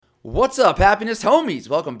What's up, happiness homies?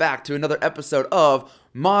 Welcome back to another episode of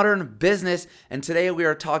Modern Business. And today we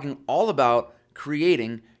are talking all about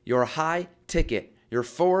creating your high ticket, your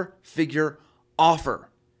 4-figure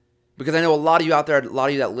offer. Because I know a lot of you out there, a lot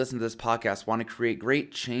of you that listen to this podcast want to create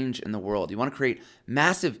great change in the world. You want to create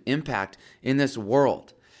massive impact in this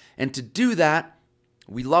world. And to do that,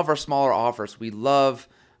 we love our smaller offers. We love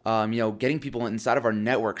getting people inside of our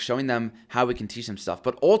network, showing them how we can teach them stuff.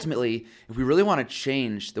 But ultimately, if we really want to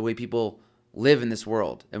change the way people live in this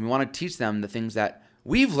world, and we want to teach them the things that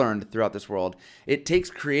we've learned throughout this world, it takes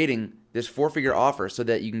creating this 4-figure offer so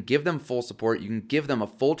that you can give them full support, you can give them a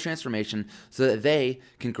full transformation so that they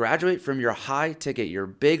can graduate from your high ticket, your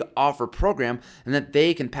big offer program, and that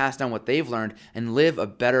they can pass down what they've learned and live a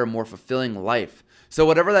better, more fulfilling life. So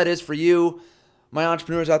whatever that is for you, my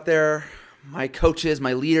entrepreneurs out there, my coaches,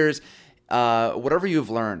 my leaders, whatever you've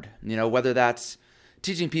learned, whether that's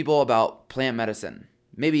teaching people about plant medicine,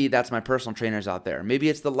 maybe that's my personal trainers out there, maybe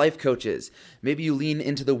it's the life coaches, maybe you lean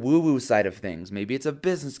into the woo-woo side of things, maybe it's a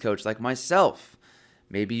business coach like myself,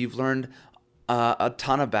 maybe you've learned a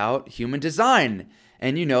ton about human design,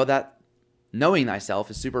 and you know that knowing thyself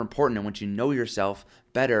is super important, and once you know yourself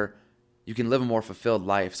better, you can live a more fulfilled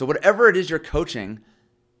life. So whatever it is you're coaching,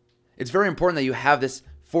 it's very important that you have this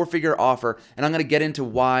 4-figure offer, and I'm going to get into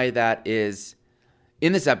why that is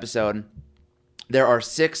in this episode. There are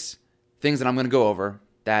 6 things that I'm going to go over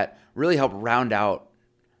that really help round out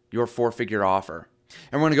your 4-figure offer,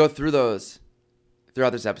 and we're going to go through those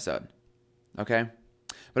throughout this episode, okay?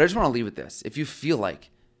 But I just want to leave with this. If you feel like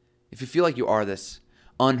you are this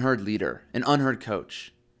unheard leader, an unheard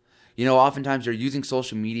coach, oftentimes you're using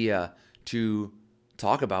social media to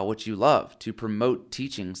talk about what you love, to promote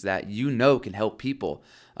teachings that can help people,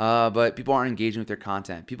 but people aren't engaging with your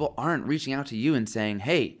content. People aren't reaching out to you and saying,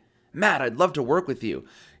 hey, Matt, I'd love to work with you.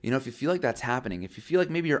 If you feel like that's happening, if you feel like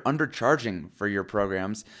maybe you're undercharging for your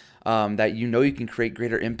programs, that you can create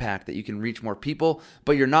greater impact, that you can reach more people,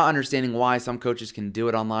 but you're not understanding why some coaches can do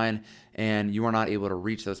it online and you are not able to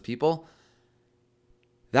reach those people,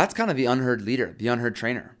 that's kind of the unheard leader, the unheard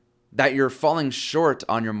trainer, that you're falling short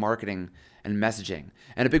on your marketing and messaging.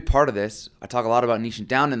 And a big part of this, I talk a lot about niching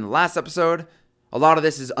down in the last episode. A lot of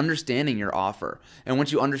this is understanding your offer. And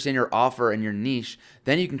once you understand your offer and your niche,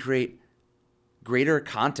 then you can create greater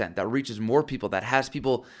content that reaches more people, that has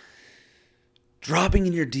people dropping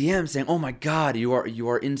in your DM saying, oh my God, you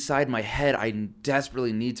are inside my head. I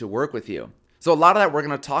desperately need to work with you. So a lot of that, we're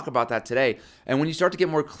going to talk about that today. And when you start to get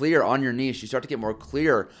more clear on your niche, you start to get more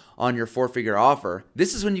clear on your 4-figure offer,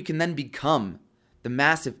 this is when you can then become the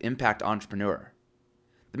massive impact entrepreneur.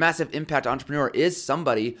 The massive impact entrepreneur is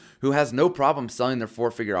somebody who has no problem selling their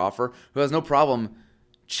 4-figure offer, who has no problem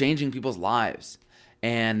changing people's lives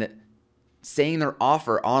and saying their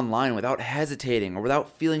offer online without hesitating or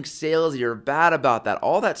without feeling salesy or bad about that.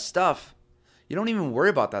 All that stuff, you don't even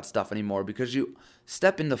worry about that stuff anymore because you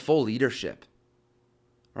step into full leadership,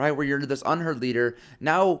 right? Where you're this unheard leader.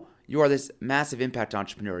 Now you are this massive impact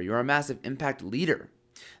entrepreneur. You're a massive impact leader.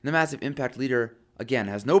 And the massive impact leader, again,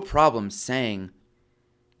 has no problem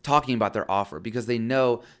talking about their offer because they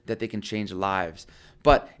know that they can change lives.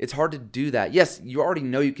 But it's hard to do that. Yes, you already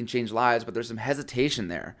know you can change lives, but there's some hesitation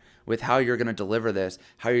there with how you're going to deliver this,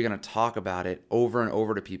 how you're going to talk about it over and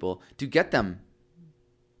over to people to get them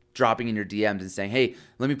dropping in your DMs and saying, hey,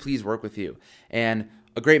 let me please work with you. And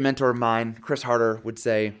a great mentor of mine, Chris Harder, would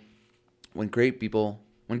say, when good people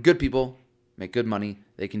make good money,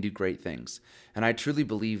 they can do great things. And I truly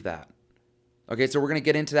believe that. Okay, so we're going to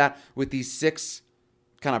get into that with these 6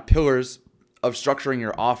 kind of pillars of structuring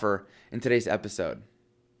your offer in today's episode.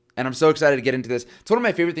 And I'm so excited to get into this. It's one of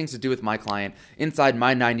my favorite things to do with my client inside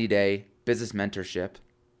my 90-day business mentorship,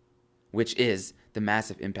 which is the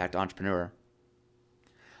Massive Impact Entrepreneur.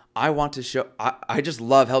 I just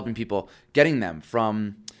love helping people, getting them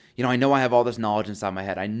from, I know I have all this knowledge inside my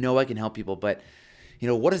head. I know I can help people, but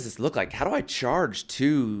what does this look like? How do I charge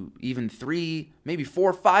 $2,000, even $3,000, maybe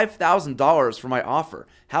 $4,000, $5,000 for my offer?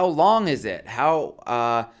 How long is it? How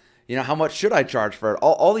much should I charge for it?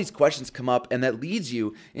 All these questions come up, and that leads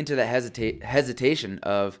you into the hesitation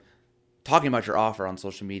of talking about your offer on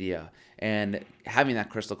social media and having that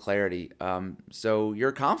crystal clarity. So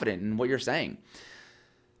you're confident in what you're saying.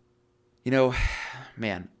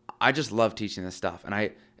 Man, I just love teaching this stuff,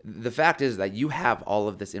 and the fact is that you have all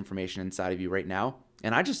of this information inside of you right now.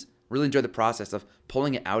 And I just really enjoy the process of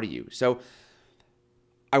pulling it out of you. So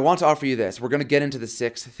I want to offer you this. We're going to get into the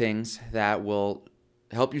 6 things that will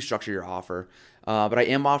help you structure your offer. But I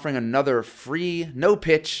am offering another free, no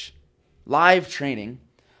pitch, live training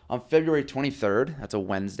on February 23rd. That's a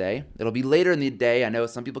Wednesday. It'll be later in the day. I know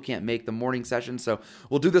some people can't make the morning session, so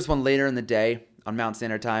we'll do this one later in the day on Mountain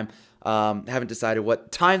Standard Time. Haven't decided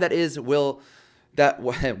what time that is. What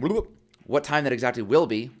time that exactly will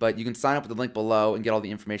be, but you can sign up with the link below and get all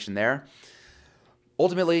the information there.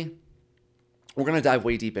 Ultimately, we're going to dive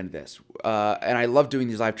way deep into this. And I love doing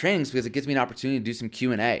these live trainings because it gives me an opportunity to do some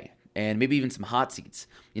Q&A and maybe even some hot seats.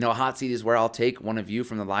 A hot seat is where I'll take one of you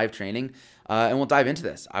from the live training and we'll dive into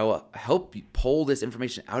this. I will help you pull this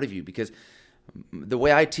information out of you because the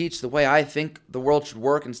way I teach, the way I think the world should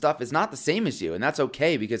work and stuff is not the same as you. And that's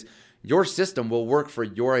okay because your system will work for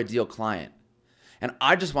your ideal client. And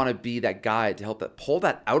I just want to be that guide to help pull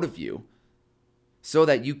that out of you so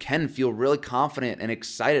that you can feel really confident and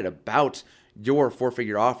excited about your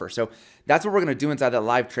 4-figure offer. So that's what we're going to do inside that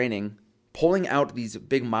live training, pulling out these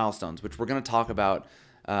big milestones, which we're going to talk about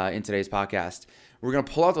in today's podcast. We're going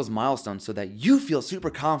to pull out those milestones so that you feel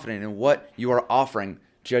super confident in what you are offering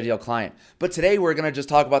to your ideal client. But today we're going to just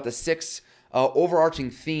talk about the 6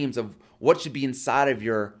 overarching themes of what should be inside of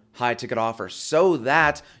your high ticket offer so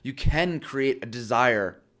that you can create a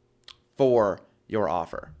desire for your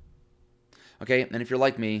offer. Okay, and if you're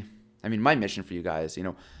like me, my mission for you guys,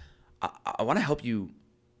 I want to help you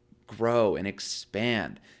grow and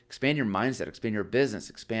expand your mindset, expand your business,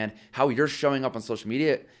 expand how you're showing up on social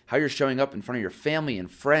media, how you're showing up in front of your family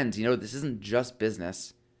and friends. This isn't just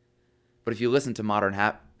business. But if you listen to Modern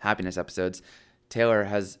Happiness episodes, Taylor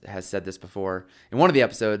has said this before in one of the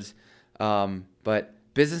episodes, but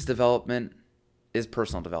business development is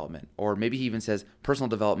personal development. Or maybe he even says personal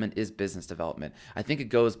development is business development. I think it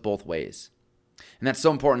goes both ways. And that's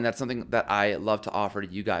so important. That's something that I love to offer to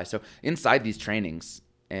you guys. So inside these trainings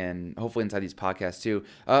and hopefully inside these podcasts too,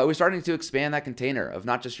 we're starting to expand that container of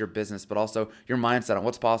not just your business, but also your mindset on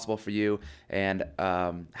what's possible for you and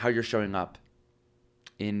how you're showing up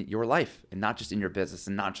in your life and not just in your business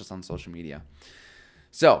and not just on social media.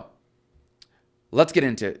 So let's get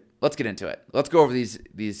into it. Let's go over these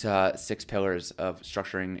 6 pillars of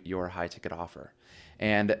structuring your high ticket offer.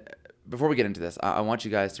 And before we get into this, I want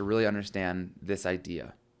you guys to really understand this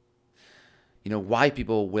idea. Why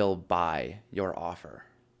people will buy your offer.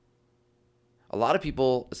 A lot of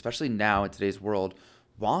people, especially now in today's world,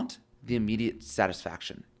 want the immediate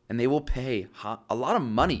satisfaction. And they will pay a lot of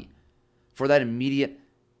money for that immediate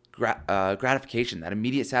gratification, that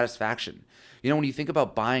immediate satisfaction. When you think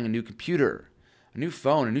about buying a new computer, a new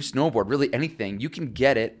phone, a new snowboard, really anything, you can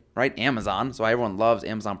get it, right? Amazon, so everyone loves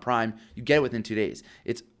Amazon Prime. You get it within 2 days.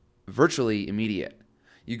 It's virtually immediate.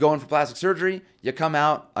 You go in for plastic surgery, you come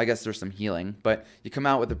out, I guess there's some healing, but you come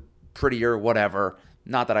out with a prettier whatever.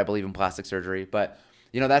 Not that I believe in plastic surgery, but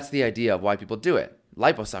that's the idea of why people do it.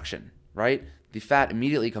 Liposuction, right? The fat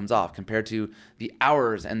immediately comes off compared to the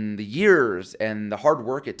hours and the years and the hard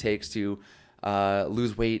work it takes to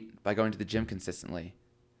lose weight by going to the gym consistently.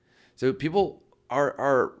 So people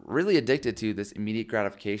are really addicted to this immediate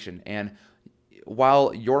gratification. And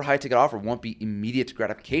while your high ticket offer won't be immediate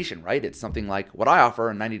gratification, right? It's something like what I offer,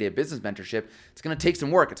 a 90-day business mentorship. It's going to take some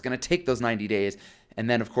work. It's going to take those 90 days. And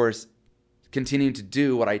then, of course, continuing to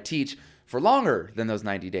do what I teach for longer than those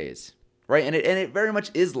 90 days, right? And it very much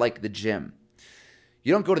is like the gym.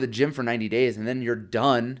 You don't go to the gym for 90 days and then you're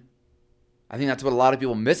done. I think that's what a lot of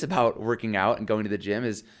people miss about working out and going to the gym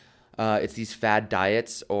is it's these fad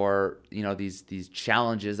diets or these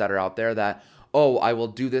challenges that are out there that, I will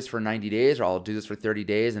do this for 90 days or I'll do this for 30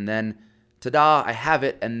 days and then ta-da, I have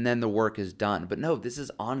it and then the work is done. But no, this is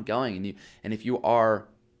ongoing. And if you are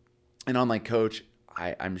an online coach,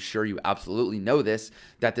 I'm sure you absolutely know this,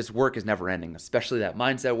 that this work is never ending, especially that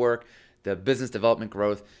mindset work, the business development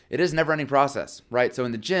growth. It is a never ending process, right? So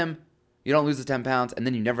in the gym, you don't lose the 10 pounds and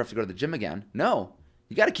then you never have to go to the gym again. No,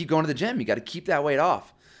 you got to keep going to the gym. You got to keep that weight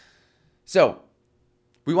off. So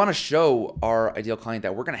we want to show our ideal client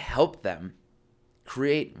that we're going to help them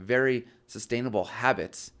create very sustainable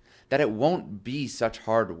habits, that it won't be such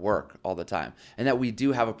hard work all the time, and that we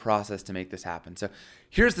do have a process to make this happen. So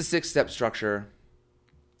here's the 6-step structure.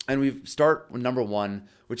 And we start with number 1,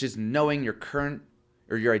 which is knowing your current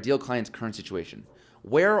or your ideal client's current situation.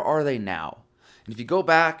 Where are they now? And if you go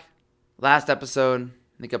back last episode,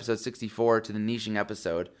 I think episode 64 to the niching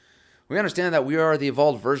episode, we understand that we are the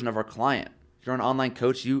evolved version of our client. If you're an online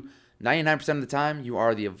coach, 99% of the time, you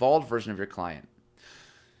are the evolved version of your client.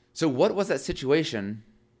 So what was that situation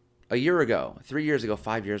a year ago, 3 years ago,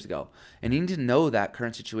 5 years ago? And you need to know that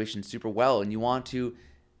current situation super well, and you want to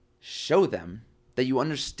show them that you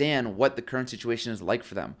understand what the current situation is like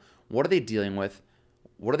for them. What are they dealing with?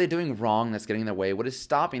 What are they doing wrong that's getting in their way? What is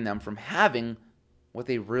stopping them from having what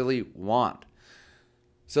they really want?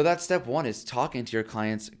 So that's step one, is talking to your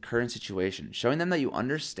client's current situation, showing them that you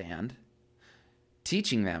understand,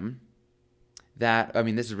 teaching them that,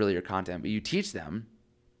 this is really your content, but you teach them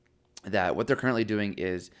that what they're currently doing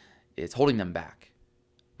is holding them back,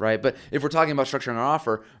 right? But if we're talking about structuring our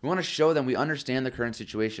offer, we want to show them we understand the current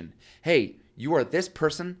situation. Hey, you are this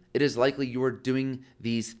person. It is likely you are doing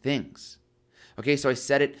these things. Okay, so I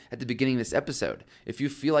said it at the beginning of this episode. If you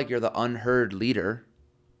feel like you're the unheard leader,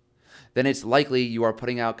 then it's likely you are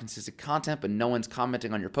putting out consistent content, but no one's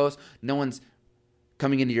commenting on your post. No one's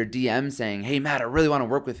coming into your DM saying, hey, Matt, I really want to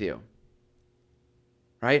work with you.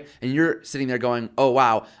 Right? And you're sitting there going, oh,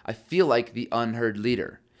 wow, I feel like the unheard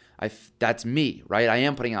leader. That's me, right? I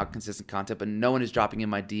am putting out consistent content, but no one is dropping in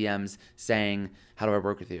my DMs saying, how do I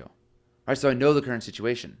work with you? Right? So I know the current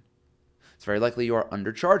situation. It's very likely you are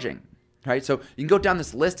undercharging, right? So you can go down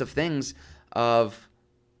this list of things of,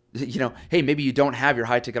 hey, maybe you don't have your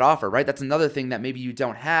high ticket offer, right? That's another thing that maybe you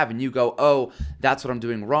don't have, and you go, oh, that's what I'm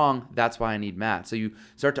doing wrong. That's why I need Matt. So you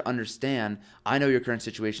start to understand, I know your current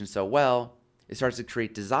situation so well, it starts to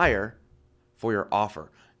create desire for your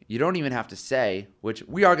offer. You don't even have to say, which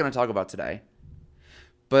we are going to talk about today,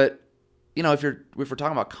 but if we're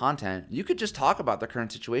talking about content, you could just talk about the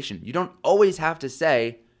current situation. You don't always have to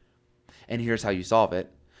say, and here's how you solve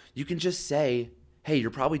it. You can just say, hey,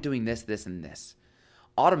 you're probably doing this, this, and this.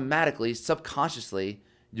 Automatically, subconsciously,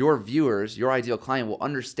 your viewers, your ideal client will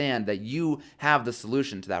understand that you have the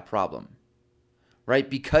solution to that problem, right?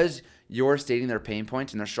 Because you're stating their pain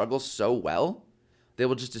points and their struggles so well, they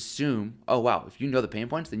will just assume, oh, wow, if you know the pain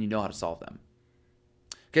points, then you know how to solve them.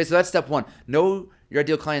 Okay, so that's step one. Know your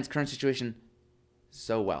ideal client's current situation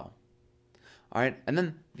so well. All right, and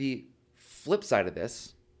then the flip side of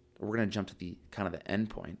this, we're going to jump to the kind of the end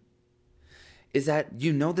point, is that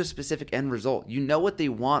you know the specific end result. You know what they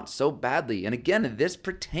want so badly. And again, this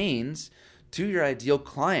pertains to your ideal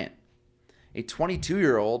client. A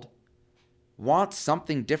 22-year-old wants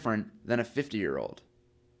something different than a 50-year-old.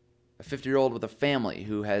 A 50-year-old with a family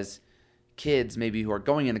who has kids maybe who are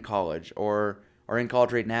going into college or are in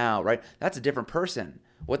college right now, right? That's a different person.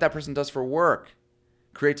 What that person does for work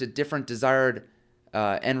creates a different desired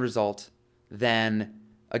end result than,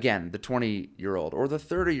 again, the 20-year-old or the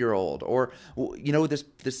 30-year-old or,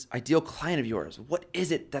 this ideal client of yours. What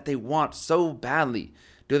is it that they want so badly?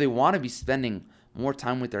 Do they want to be spending more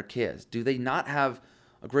time with their kids? Do they not have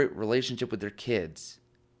a great relationship with their kids?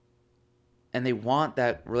 And they want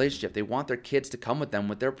that relationship. They want their kids to come with them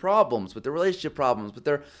with their problems, with their relationship problems, with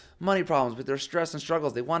their money problems, with their stress and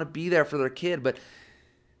struggles. They want to be there for their kid, but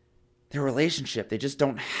their relationship, they just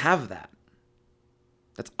don't have that.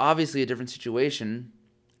 That's obviously a different situation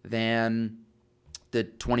than the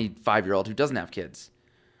 25-year-old who doesn't have kids,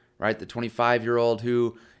 right? The 25-year-old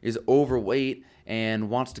who is overweight and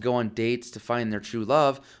wants to go on dates to find their true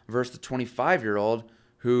love versus the 25-year-old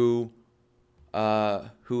who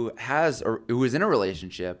is in a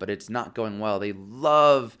relationship, but it's not going well. They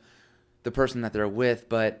love the person that they're with,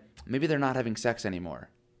 but maybe they're not having sex anymore.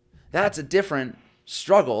 That's a different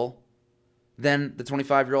struggle than the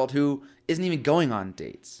 25-year-old who isn't even going on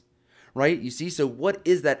dates, right? You see, so what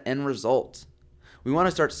is that end result? We want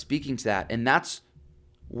to start speaking to that, and that's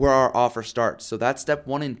where our offer starts. So that's step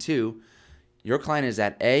 1 and 2. Your client is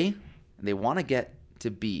at A, and they want to get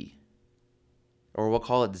to B, or we'll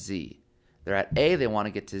call it Z. They're at A, they want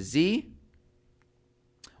to get to Z.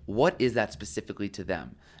 What is that specifically to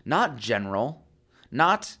them? Not general,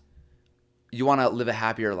 not you want to live a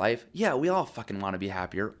happier life. Yeah, we all fucking want to be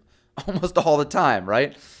happier almost all the time,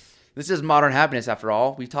 right? This is modern happiness after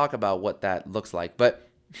all. We talk about what that looks like, but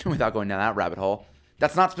without going down that rabbit hole,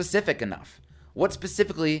 that's not specific enough. What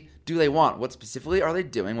specifically do they want? What specifically are they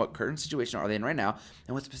doing? What current situation are they in right now?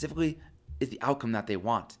 And what specifically is the outcome that they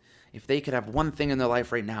want? If they could have one thing in their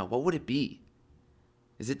life right now, what would it be?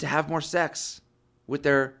 Is it to have more sex with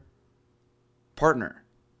their partner?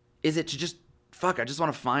 Is it to just, I just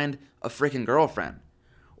want to find a freaking girlfriend?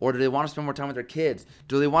 Or do they want to spend more time with their kids?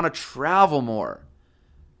 Do they want to travel more?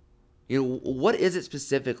 What is it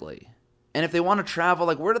specifically? And if they want to travel,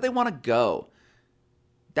 where do they want to go?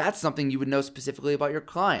 That's something you would know specifically about your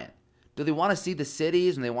client. Do they want to see the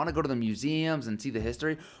cities and they want to go to the museums and see the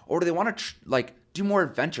history? Or do they want to do more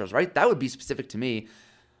adventures, right? That would be specific to me.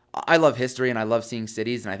 I love history and I love seeing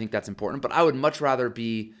cities and I think that's important, but I would much rather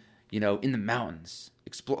be, in the mountains,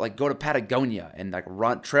 explore, go to Patagonia and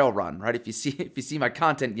trail run, right? If you see my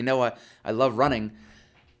content, I love running.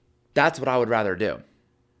 That's what I would rather do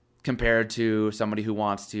compared to somebody who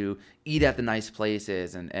wants to eat at the nice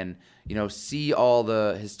places and see all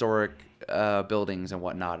the historic buildings and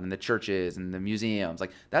whatnot, and the churches and the museums.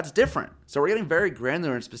 Like, that's different. So we're getting very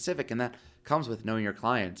granular and specific, and that comes with knowing your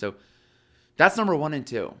client. So that's number 1 and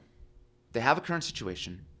 2. They have a current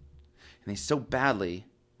situation, and they so badly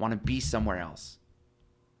want to be somewhere else.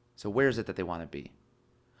 So where is it that they want to be?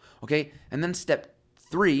 Okay, and then step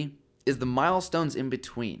 3 is the milestones in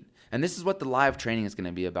between. And this is what the live training is going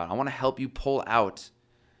to be about. I want to help you pull out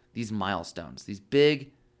these milestones, these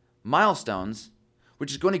big milestones,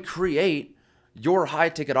 which is going to create your high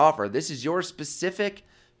ticket offer. This is your specific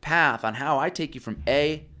path on how I take you from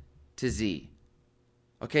A to Z.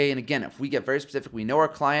 Okay, and again, if we get very specific, we know our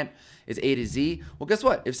client is A to Z. Well, guess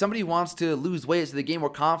what? If somebody wants to lose weight so they gain more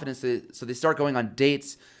confidence, so they start going on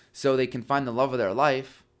dates so they can find the love of their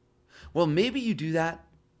life, well, maybe you do that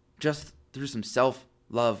just through some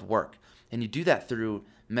self-love work. And you do that through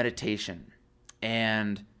meditation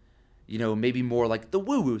and, maybe more like the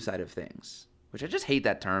woo-woo side of things, which I just hate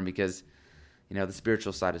that term because, the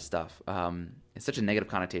spiritual side of stuff, it's such a negative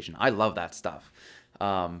connotation. I love that stuff.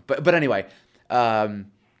 But anyway,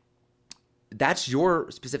 that's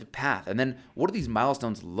your specific path. And then what do these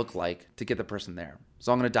milestones look like to get the person there?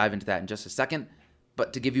 So I'm going to dive into that in just a second.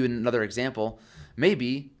 But to give you another example,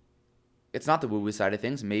 maybe it's not the woo-woo side of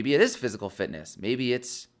things. Maybe it is physical fitness. Maybe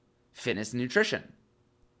it's fitness and nutrition,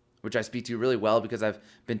 which I speak to really well because I've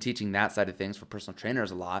been teaching that side of things for personal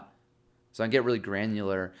trainers a lot. So I get really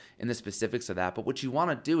granular in the specifics of that. But what you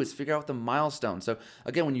want to do is figure out the milestones. So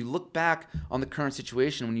again, when you look back on the current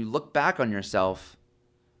situation, when you look back on yourself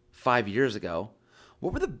 5 years ago,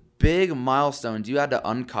 what were the big milestones you had to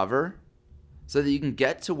uncover so that you can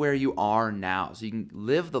get to where you are now, so you can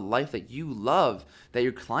live the life that you love, that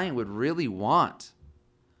your client would really want?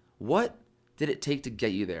 What did it take to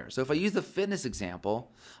get you there? So if I use the fitness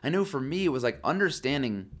example, I know for me it was like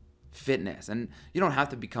understanding fitness, and you don't have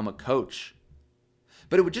to become a coach,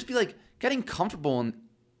 but it would just be like getting comfortable and,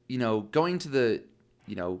 going to the,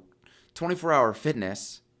 24-hour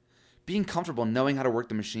fitness, being comfortable knowing how to work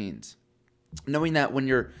the machines. Knowing that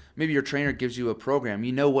when maybe your trainer gives you a program,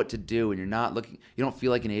 you know what to do and you don't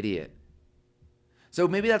feel like an idiot. So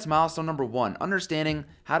maybe that's milestone number 1, understanding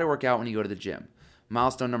how to work out when you go to the gym.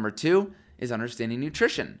 Milestone number 2 is understanding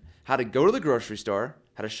nutrition, how to go to the grocery store,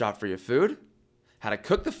 how to shop for your food, how to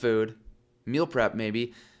cook the food, meal prep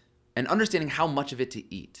maybe, and understanding how much of it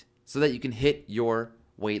to eat so that you can hit your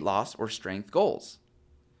weight loss or strength goals.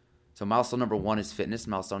 So milestone number 1 is fitness.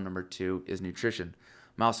 Milestone number 2 is nutrition.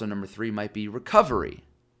 Milestone number 3 might be recovery.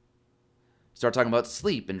 Start talking about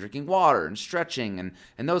sleep and drinking water and stretching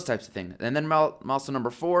and those types of things. And then milestone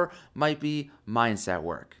number 4 might be mindset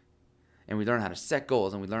work. And we learn how to set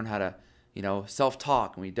goals, and we learn how to,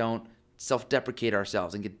 self-talk, and we don't self-deprecate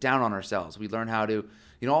ourselves and get down on ourselves. We learn how to,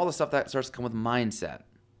 all the stuff that starts to come with mindset.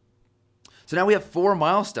 So now we have 4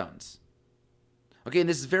 milestones. Okay, and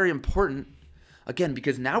this is very important. Again,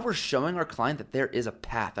 because now we're showing our client that there is a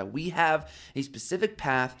path, that we have a specific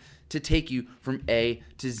path to take you from A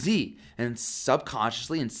to Z. And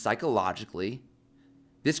subconsciously and psychologically,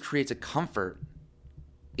 this creates a comfort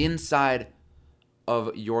inside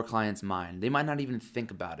of your client's mind. They might not even think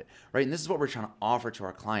about it, right? And this is what we're trying to offer to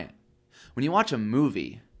our client. When you watch a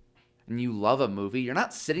movie and you love a movie, you're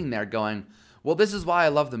not sitting there going, well, this is why I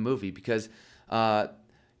love the movie because,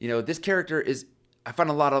 this character is, I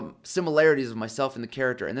find a lot of similarities with myself and the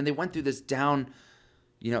character. And then they went through this down,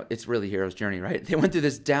 it's really hero's journey, right? They went through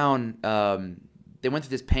this down, they went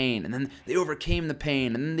through this pain, and then they overcame the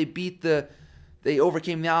pain, and then they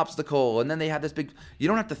overcame the obstacle, and then they had this big, you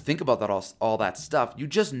don't have to think about that all that stuff. You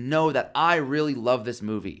just know that I really love this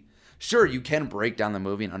movie. Sure, you can break down the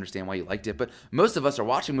movie and understand why you liked it, but most of us are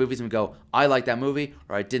watching movies and we go, I like that movie,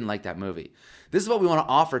 or I didn't like that movie. This is what we want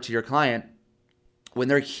to offer to your client when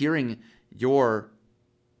they're hearing when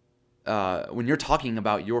you're talking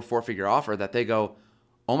about your 4-figure offer, that they go,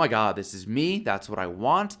 oh my God, this is me. That's what I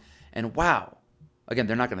want. And wow. Again,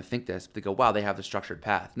 they're not going to think this, but they go, wow, they have the structured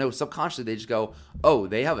path. No, subconsciously they just go, oh,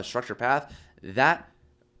 they have a structured path. That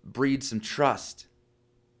breeds some trust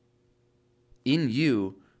in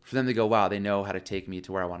you for them to go, wow, they know how to take me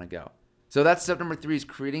to where I want to go. So that's step number 3, is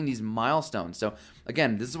creating these milestones. So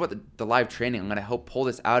again, this is what the live training, I'm going to help pull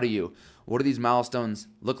this out of you. What do these milestones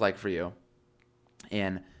look like for you?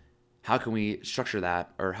 And how can we structure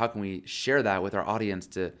that, or how can we share that with our audience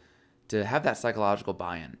to have that psychological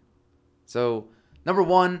buy-in? So number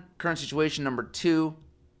 1, current situation. Number 2,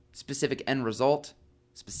 specific end result.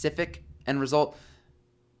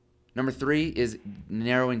 Number 3 is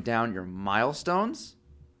narrowing down your milestones.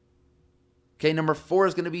 Okay, number 4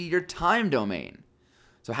 is going to be your time domain.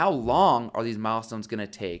 So how long are these milestones going to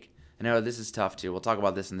take? I know this is tough too. We'll talk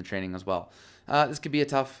about this in the training as well. This could be a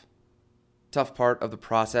tough tough part of the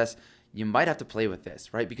process, you might have to play with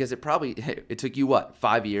this, right? Because it took you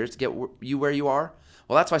 5 years to get you where you are?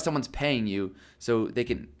 Well, that's why someone's paying you, so they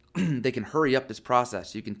can they can hurry up this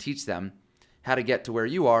process. You can teach them how to get to where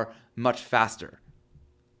you are much faster.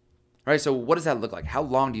 All right? So what does that look like? How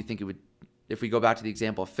long do you think it would, if we go back to the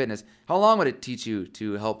example of fitness, how long would it teach you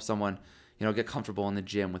to help someone, get comfortable in the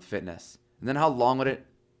gym with fitness? And then how long would it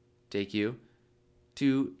take you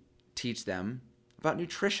to teach them about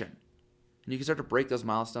nutrition? And you can start to break those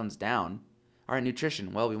milestones down. All right,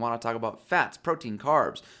 nutrition. Well, we want to talk about fats, protein,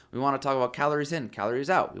 carbs. We want to talk about calories in, calories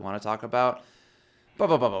out. We want to talk about blah,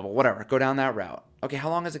 blah, blah, blah, whatever. Go down that route. Okay, how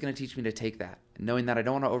long is it going to teach me to take that? And knowing that I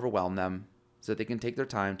don't want to overwhelm them so that they can take their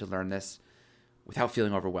time to learn this without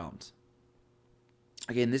feeling overwhelmed.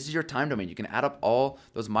 Again, this is your time domain. You can add up all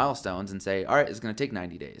those milestones and say, all right, it's going to take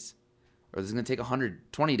 90 days. Or this is going to take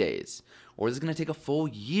 120 days. Or this is going to take a full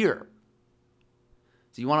year.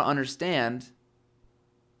 So you want to understand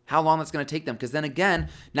how long that's going to take them. Because then again,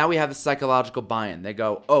 now we have the psychological buy-in. They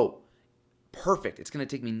go, oh, perfect. It's going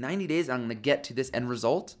to take me 90 days and I'm going to get to this end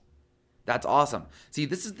result. That's awesome. See,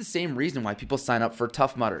 this is the same reason why people sign up for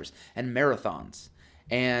Tough Mudders and marathons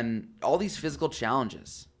and all these physical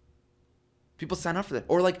challenges. People sign up for that.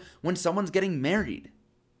 Or like when someone's getting married,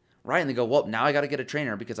 right? And they go, well, now I got to get a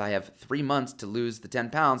trainer because I have 3 months to lose the 10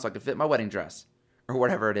 pounds so I can fit my wedding dress or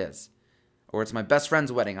whatever it is. Or it's my best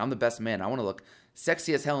friend's wedding. I'm the best man. I want to look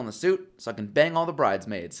sexy as hell in the suit so I can bang all the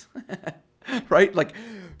bridesmaids. Right? Like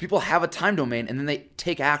people have a time domain and then they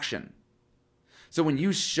take action. So when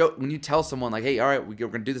you tell someone like, hey, all right, we're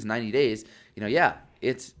going to do this in 90 days, yeah,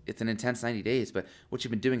 it's an intense 90 days, but what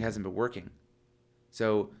you've been doing hasn't been working.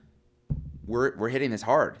 So we're hitting this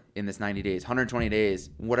hard in this 90 days, 120 days,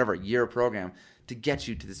 whatever, year program to get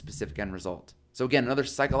you to the specific end result. So again, another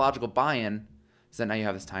psychological buy-in is that now you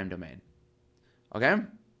have this time domain. Okay?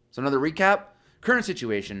 So another recap, current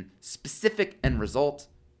situation, specific end result,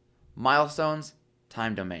 milestones,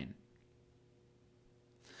 time domain.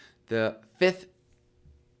 The fifth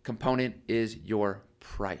component is your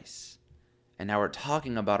price. And now we're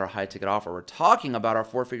talking about our high ticket offer. We're talking about our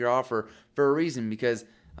 4-figure offer for a reason, because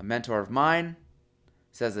a mentor of mine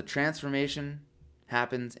says the transformation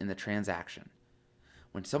happens in the transaction.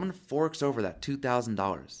 When someone forks over that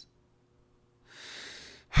 $2,000,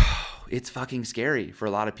 it's fucking scary for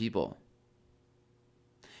a lot of people.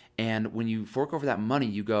 And when you fork over that money,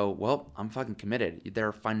 you go, well, I'm fucking committed.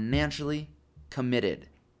 They're financially committed.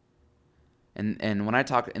 And when I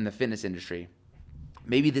talk in the fitness industry,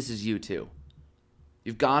 maybe this is you too.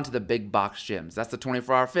 You've gone to the big box gyms. That's the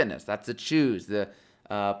 24-hour fitness. That's the Choose, the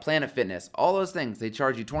Planet Fitness, all those things. They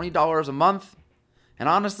charge you $20 a month. And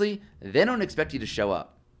honestly, they don't expect you to show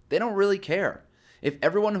up. They don't really care. If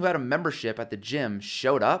everyone who had a membership at the gym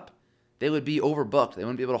showed up, they would be overbooked. They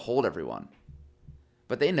wouldn't be able to hold everyone.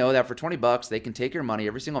 But they know that for $20, they can take your money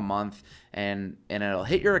every single month and it'll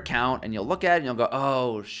hit your account and you'll look at it and you'll go,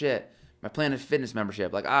 oh shit, my Planet Fitness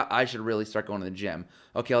membership. Like I should really start going to the gym.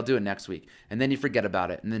 Okay, I'll do it next week. And then you forget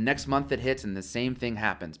about it. And the next month it hits and the same thing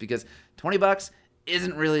happens because $20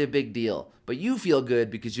 isn't really a big deal. But you feel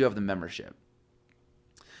good because you have the membership.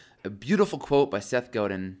 A beautiful quote by Seth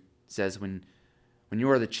Godin says, when you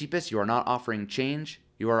are the cheapest, you are not offering change.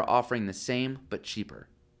 You are offering the same but cheaper.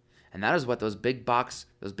 And that is what those big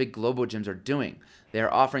global gyms are doing. They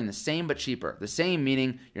are offering the same but cheaper. The same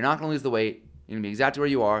meaning you're not going to lose the weight. You're going to be exactly where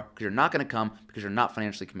you are because you're not going to come because you're not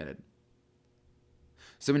financially committed.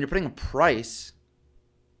 So when you're putting a price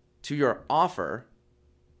to your offer,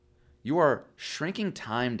 you are shrinking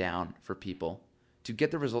time down for people to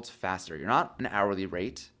get the results faster. You're not an hourly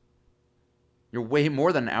rate. You're way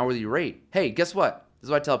more than an hourly rate. Hey, guess what? This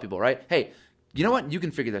is what I tell people, right? Hey, you know what? You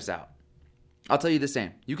can figure this out. I'll tell you the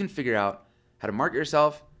same. You can figure out how to market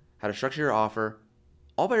yourself, how to structure your offer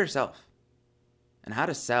all by yourself, and how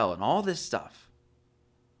to sell and all this stuff.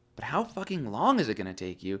 But how fucking long is it going to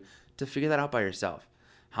take you to figure that out by yourself?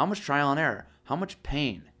 How much trial and error? How much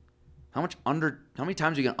pain? How many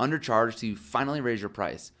times are you going to undercharge till you finally raise your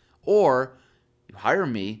price? Or you hire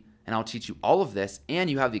me and I'll teach you all of this,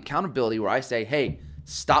 and you have the accountability where I say, hey,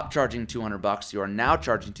 stop charging $200. You are now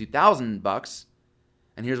charging $2,000.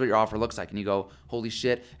 And here's what your offer looks like. And you go, holy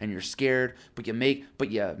shit, and you're scared, but you make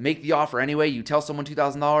the offer anyway. You tell someone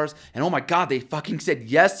 $2,000, and oh my God, they fucking said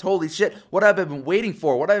yes. Holy shit, what have I been waiting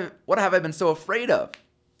for? What have I been so afraid of?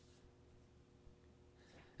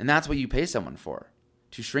 And that's what you pay someone for,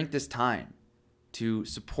 to shrink this time, to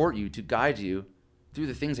support you, to guide you through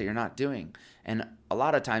the things that you're not doing. And a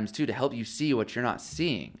lot of times, too, to help you see what you're not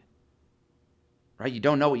seeing. Right? You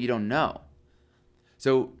don't know what you don't know.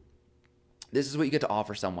 So this is what you get to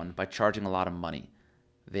offer someone by charging a lot of money.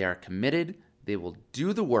 They are committed. They will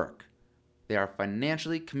do the work. They are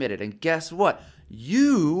financially committed. And guess what?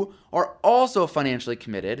 You are also financially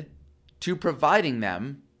committed to providing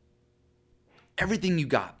them everything you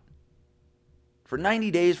got. For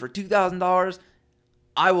 90 days, for $2,000,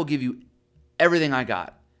 I will give you everything I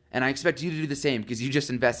got. And I expect you to do the same because you just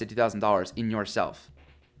invested $2,000 in yourself.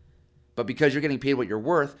 But because you're getting paid what you're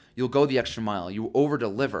worth, you'll go the extra mile. You will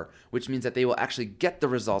over-deliver, which means that they will actually get the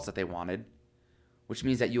results that they wanted, which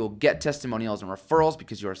means that you will get testimonials and referrals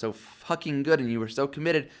because you are so fucking good and you are so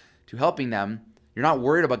committed to helping them. You're not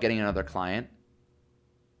worried about getting another client.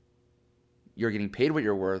 You're getting paid what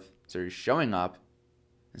you're worth, so you're showing up.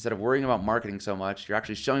 Instead of worrying about marketing so much, you're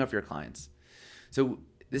actually showing up for your clients. So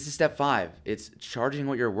this is step 5. It's charging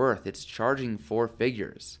what you're worth. It's charging 4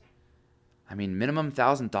 figures. I mean, minimum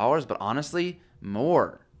 $1,000, but honestly,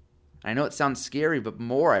 more. I know it sounds scary, but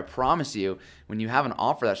more, I promise you. When you have an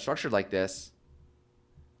offer that's structured like this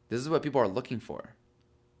is what people are looking for.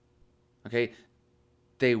 Okay?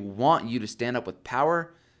 They want you to stand up with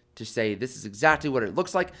power, to say, this is exactly what it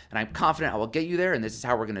looks like, and I'm confident I will get you there, and this is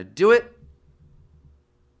how we're going to do it.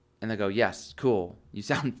 And they go, yes, cool. You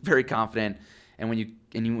sound very confident. And when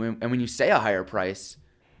you say a higher price,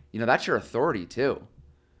 that's your authority too.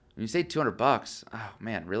 When you say $200, oh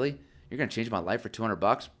man, really? You're going to change my life for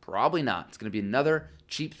 $200? Probably not. It's going to be another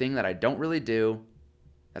cheap thing that I don't really do.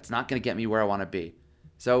 That's not going to get me where I want to be.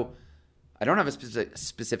 So I don't have a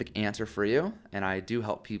specific answer for you. And I do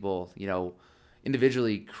help people,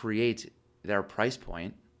 individually create their price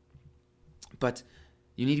point. But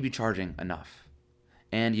you need to be charging enough.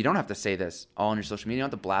 And you don't have to say this all on your social media. You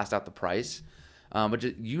don't have to blast out the price. But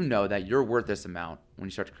you know that you're worth this amount when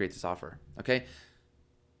you start to create this offer. Okay?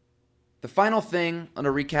 The final thing on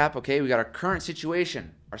a recap, okay, we got our current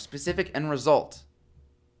situation, our specific end result,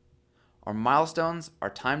 our milestones, our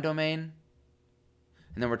time domain,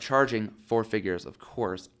 and then we're charging 4 figures, of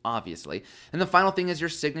course, obviously. And the final thing is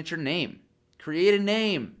your signature name. Create a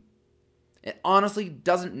name. It honestly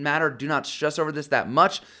doesn't matter. Do not stress over this that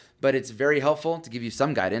much, but it's very helpful to give you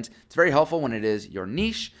some guidance. It's very helpful when it is your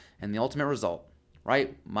niche and the ultimate result,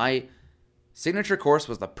 right? My signature course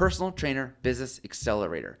was the Personal Trainer Business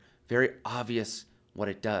Accelerator. Very obvious what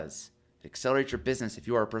it does. It accelerates your business if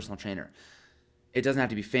you are a personal trainer. It doesn't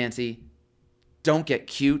have to be fancy. Don't get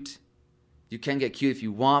cute. You can get cute if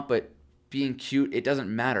you want, but being cute, it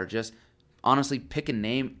doesn't matter. Just honestly pick a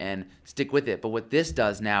name and stick with it. But what this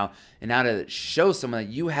does now, and now to show someone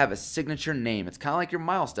that you have a signature name, it's kind of like your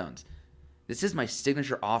milestones. This is my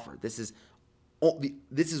signature offer. This is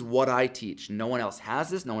what I teach. No one else has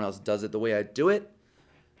this. No one else does it the way I do it.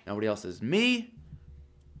 Nobody else is me.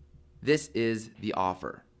 This is the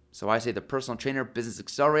offer. So I say the Personal Trainer Business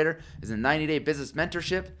Accelerator is a 90-day business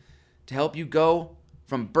mentorship to help you go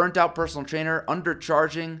from burnt out personal trainer,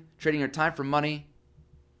 undercharging, trading your time for money,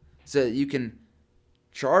 so that you can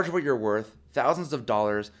charge what you're worth, thousands of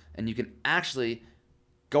dollars, and you can actually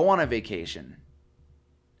go on a vacation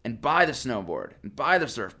and buy the snowboard and buy the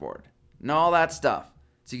surfboard and all that stuff.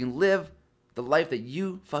 So you can live the life that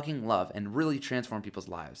you fucking love and really transform people's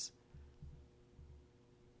lives.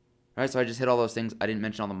 All right, so I just hit all those things. I didn't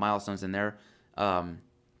mention all the milestones in there.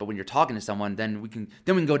 But when you're talking to someone, then we can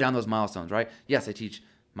go down those milestones, right? Yes, I teach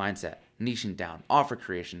mindset, niching down, offer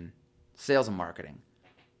creation, sales and marketing,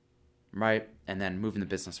 right? And then moving the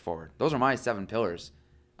business forward. Those are my 7 pillars,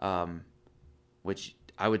 which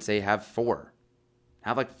I would say have 4.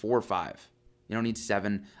 Have like 4 or 5. You don't need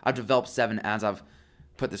 7. I've developed 7 as I've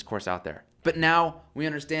put this course out there. But now we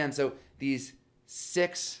understand. So these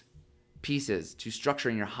 6 pieces to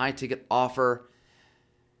structuring your high ticket offer.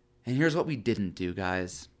 And here's what we didn't do,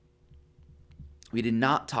 guys. We did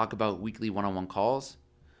not talk about weekly one-on-one calls.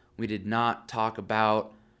 We did not talk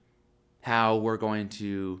about how we're going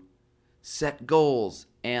to set goals.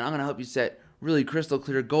 And I'm going to help you set really crystal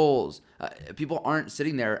clear goals. People aren't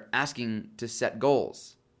sitting there asking to set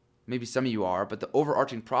goals. Maybe some of you are, but the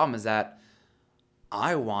overarching problem is that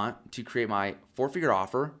I want to create my 4-figure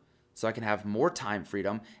offer so I can have more time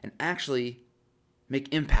freedom and actually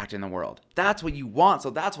make impact in the world. That's what you want, so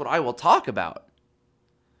that's what I will talk about.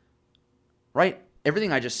 Right?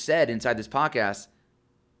 Everything I just said inside this podcast,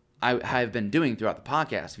 I have been doing throughout the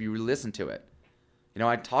podcast, if you listen to it.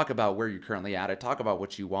 I talk about where you're currently at. I talk about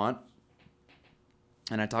what you want.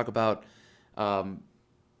 And I talk about that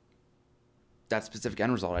specific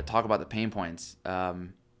end result. I talk about the pain points.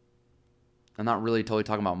 I'm not really totally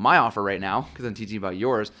talking about my offer right now because I'm teaching about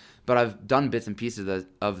yours, but I've done bits and pieces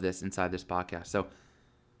of this inside this podcast. So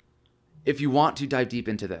if you want to dive deep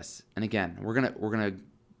into this, and again, we're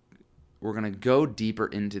gonna go deeper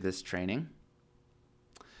into this training.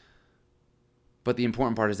 But the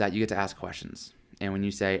important part is that you get to ask questions. And when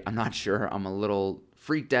you say, I'm not sure, I'm a little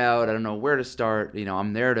freaked out, I don't know where to start,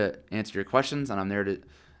 I'm there to answer your questions, and I'm there to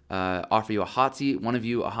offer you a hot seat, one of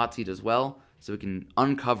you a hot seat as well, so we can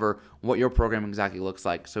uncover what your program exactly looks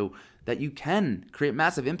like so that you can create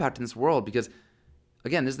massive impact in this world. Because,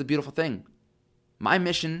 again, this is the beautiful thing. My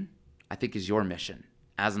mission, I think, is your mission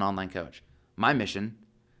as an online coach. My mission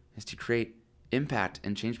is to create impact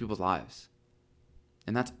and change people's lives.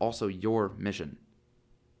 And that's also your mission.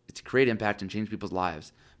 It's to create impact and change people's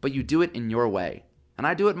lives. But you do it in your way. And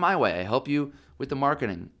I do it my way. I help you with the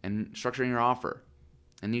marketing and structuring your offer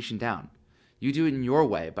and niching down. You do it in your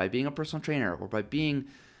way by being a personal trainer or by being,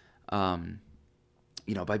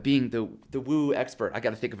 by being the woo expert. I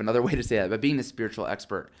got to think of another way to say that. By being the spiritual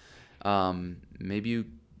expert. I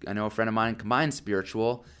know a friend of mine combines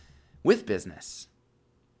spiritual with business,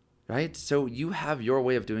 right? So you have your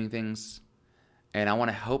way of doing things, and I want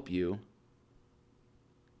to help you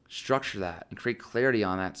structure that and create clarity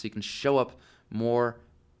on that so you can show up more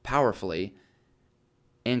powerfully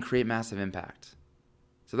and create massive impact.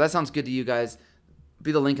 So if that sounds good to you guys,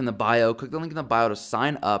 be the link in the bio. Click the link in the bio to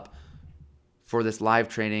sign up for this live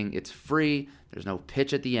training. It's free. There's no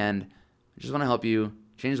pitch at the end. I just want to help you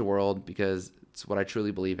change the world because it's what I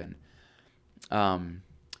truly believe in.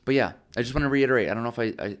 But yeah, I just want to reiterate. I don't know if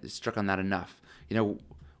I struck on that enough.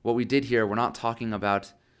 What we did here, we're not talking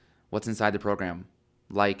about what's inside the program,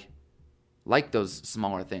 like those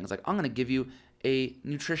smaller things. Like, I'm going to give you a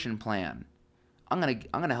nutrition plan. I'm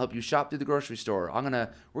gonna help you shop through the grocery store.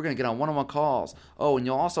 We're gonna get on one-on-one calls. Oh, and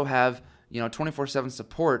you'll also have 24/7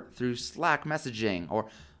 support through Slack messaging. Or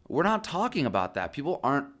we're not talking about that. People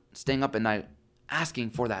aren't staying up at night asking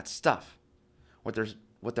for that stuff. What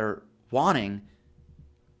they're wanting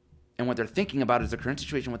and what they're thinking about is the current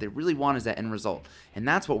situation. What they really want is that end result, and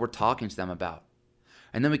that's what we're talking to them about.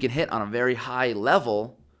 And then we can hit on a very high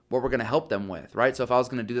level what we're gonna help them with, right? So if I was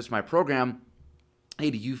gonna do this for my program,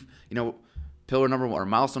 hey, do you pillar number one or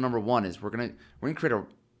milestone number one is we're gonna create a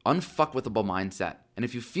unfuckwithable mindset. And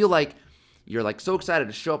if you feel like you're like so excited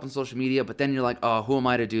to show up on social media, but then you're like, oh, who am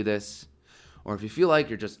I to do this? Or if you feel like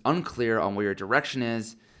you're just unclear on where your direction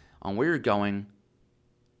is, on where you're going,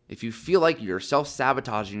 if you feel like you're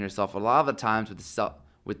self-sabotaging yourself a lot of the times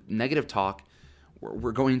with negative talk,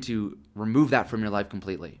 we're going to remove that from your life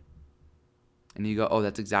completely. And you go, oh,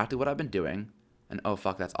 that's exactly what I've been doing. And oh,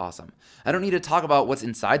 fuck, that's awesome. I don't need to talk about what's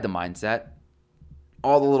inside the mindset,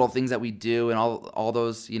 all the little things that we do and all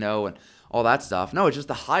those, and all that stuff. No, it's just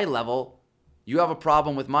the high level. You have a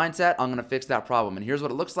problem with mindset, I'm going to fix that problem. And here's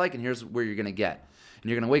what it looks like, and here's where you're going to get. And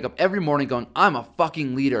you're going to wake up every morning going, I'm a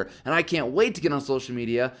fucking leader, and I can't wait to get on social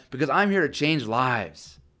media because I'm here to change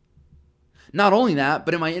lives. Not only that,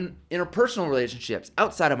 but in my interpersonal relationships,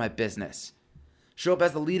 outside of my business. Show up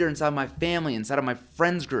as the leader inside my family, inside of my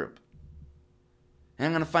friends group. And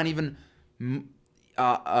I'm going to find even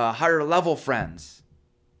higher level friends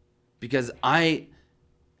because I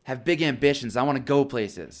have big ambitions. I want to go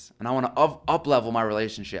places and I want to up level my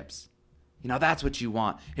relationships. That's what you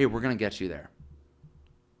want. Hey, we're going to get you there.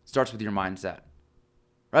 Starts with your mindset,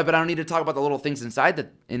 right? But I don't need to talk about the little things inside the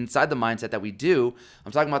mindset that we do.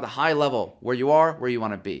 I'm talking about the high level, where you are, where you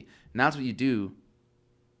want to be. And that's what you do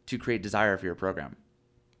to create desire for your program.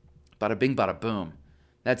 Bada bing, bada boom.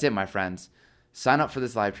 That's it, my friends. Sign up for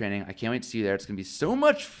this live training. I can't wait to see you there. It's going to be so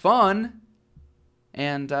much fun.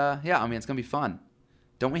 And it's going to be fun.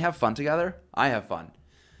 Don't we have fun together? I have fun.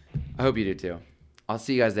 I hope you do too. I'll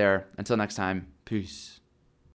see you guys there. Until next time, peace.